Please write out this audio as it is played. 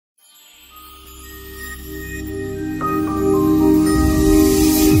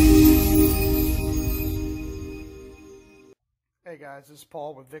Guys, this is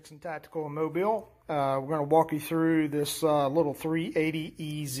Paul with Vixen Tactical in Mobile. We're going to walk you through this little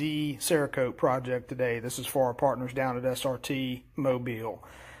 380EZ Cerakote project today. This is for our partners down at SRT Mobile.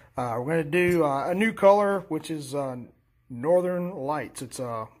 We're going to do a new color, which is Northern Lights. It's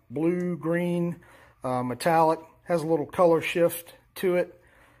a blue-green metallic, has a little color shift to it.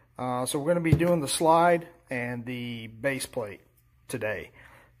 So we're going to be doing the slide and the base plate today.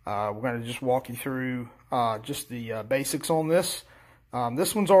 We're going to just walk you through just the basics on this.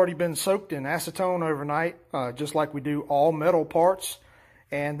 This one's already been soaked in acetone overnight, just like we do all metal parts.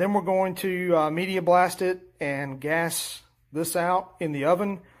 And then we're going to media blast it and gas this out in the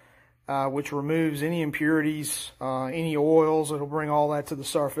oven, which removes any impurities, any oils. It'll bring all that to the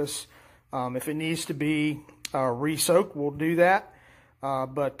surface. If it needs to be re-soaked, we'll do that.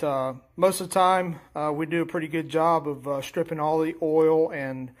 But most of the time, we do a pretty good job of stripping all the oil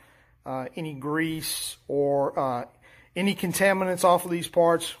and any grease or any contaminants off of these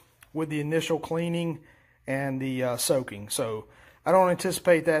parts with the initial cleaning and the soaking. So I don't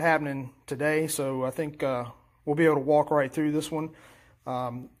anticipate that happening today, so I think we'll be able to walk right through this one.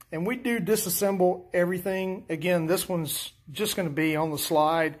 And we do disassemble everything. Again, this one's just going to be on the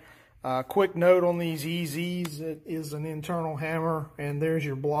slide. Quick note on these EZs, it is an internal hammer, and there's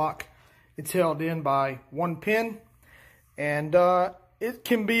your block. It's held in by one pin, and it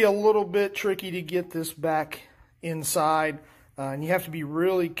can be a little bit tricky to get this back inside, and you have to be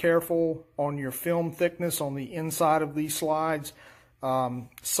really careful on your film thickness on the inside of these slides.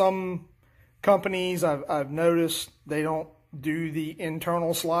 Some companies I've noticed, they don't do the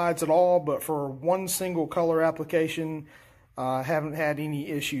internal slides at all, but for one single color application, haven't had any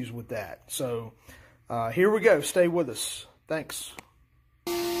issues with that. So here we go. Stay with us. Thanks.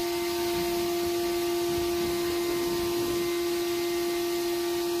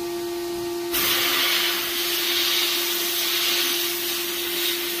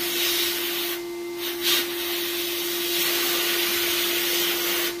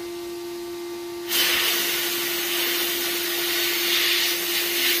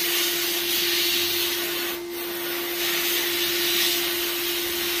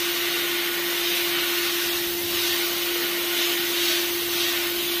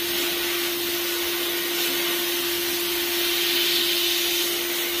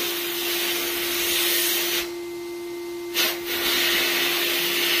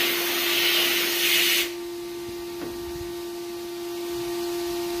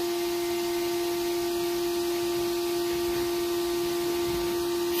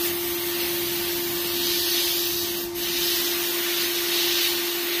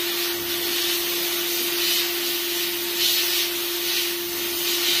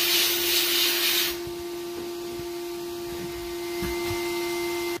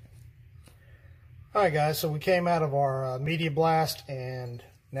 Alright guys, so we came out of our media blast, and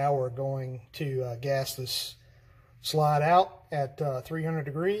now we're going to gas this slide out at 300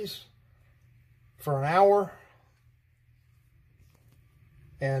 degrees for an hour,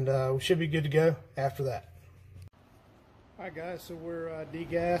 and we should be good to go after that. Alright guys, so we're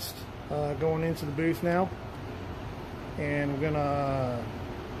degassed, going into the booth now, and we're gonna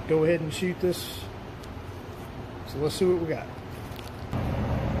go ahead and shoot this. So let's see what we got.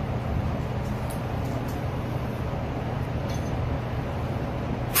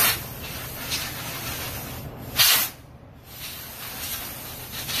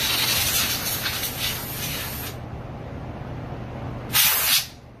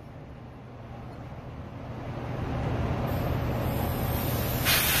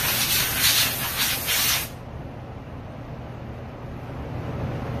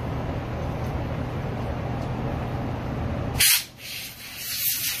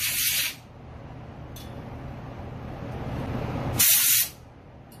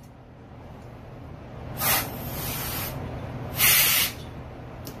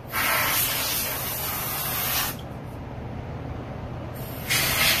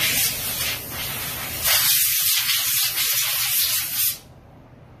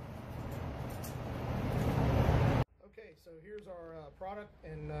 So here's our product,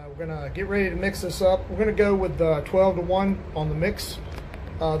 and we're going to get ready to mix this up. We're going to go with 12-to-1 on the mix.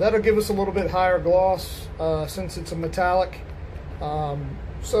 That'll give us a little bit higher gloss since it's a metallic.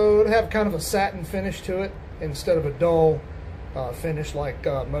 So it'll have kind of a satin finish to it instead of a dull finish like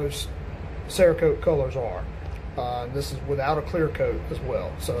most Cerakote colors are. This is without a clear coat as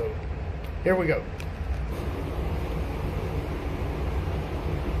well. So here we go.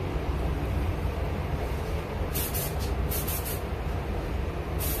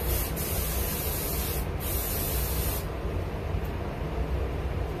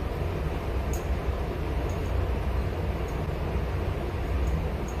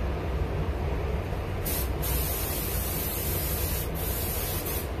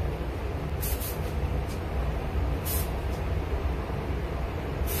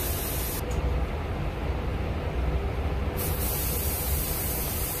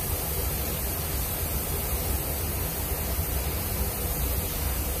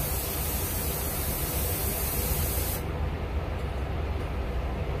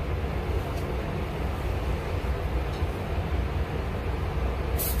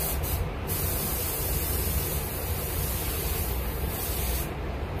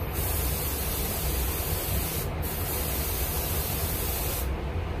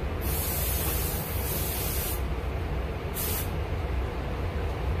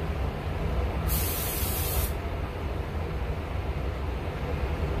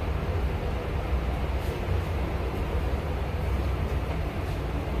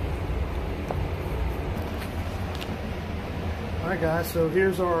 Alright guys, so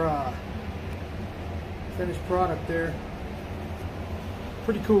here's our finished product there.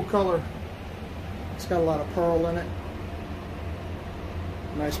 Pretty cool color. It's got a lot of pearl in it.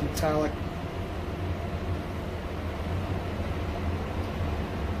 Nice metallic.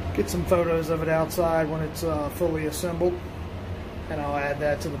 Get some photos of it outside when it's fully assembled, and I'll add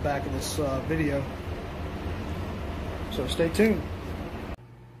that to the back of this video. So stay tuned.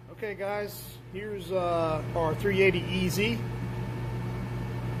 Okay guys, here's our 380 EZ.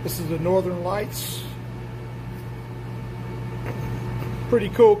 This is the Northern Lights. Pretty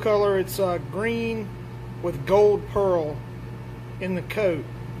cool color. It's green with gold pearl in the coat,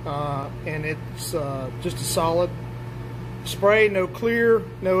 and it's just a solid spray, no clear,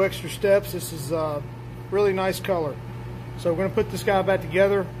 no extra steps. This is really nice color. So we're going to put this guy back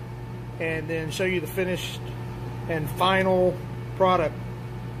together and then show you the finished and final product.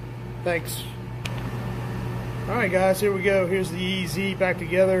 Thanks. Alright guys, here we go. Here's the EZ back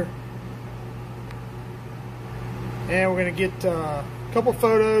together. And we're going to get a couple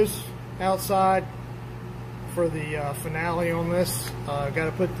photos outside for the finale on this. Got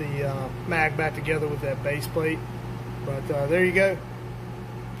to put the mag back together with that base plate. But there you go.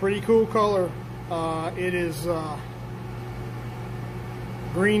 Pretty cool color. It is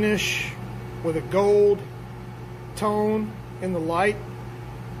greenish with a gold tone in the light.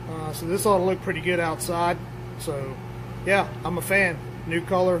 So this ought to look pretty good outside. So yeah, I'm a fan. New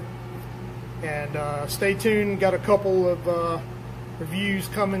color. And stay tuned. Got a couple of reviews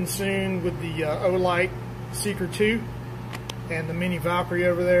coming soon with the Olight Seeker 2 and the Mini Valkyrie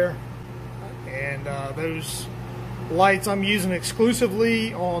over there. And those lights I'm using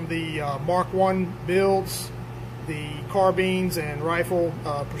exclusively on the Mark 1 builds, the carbines and rifle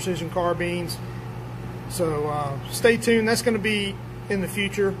precision carbines. So stay tuned. That's going to be in the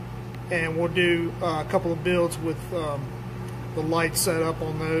future, and we'll do a couple of builds with the lights set up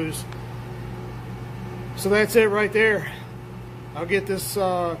on those. So that's it right there. I'll get this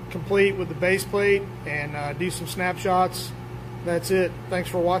complete with the base plate and do some snapshots. That's it. Thanks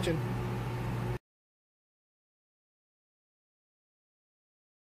for watching.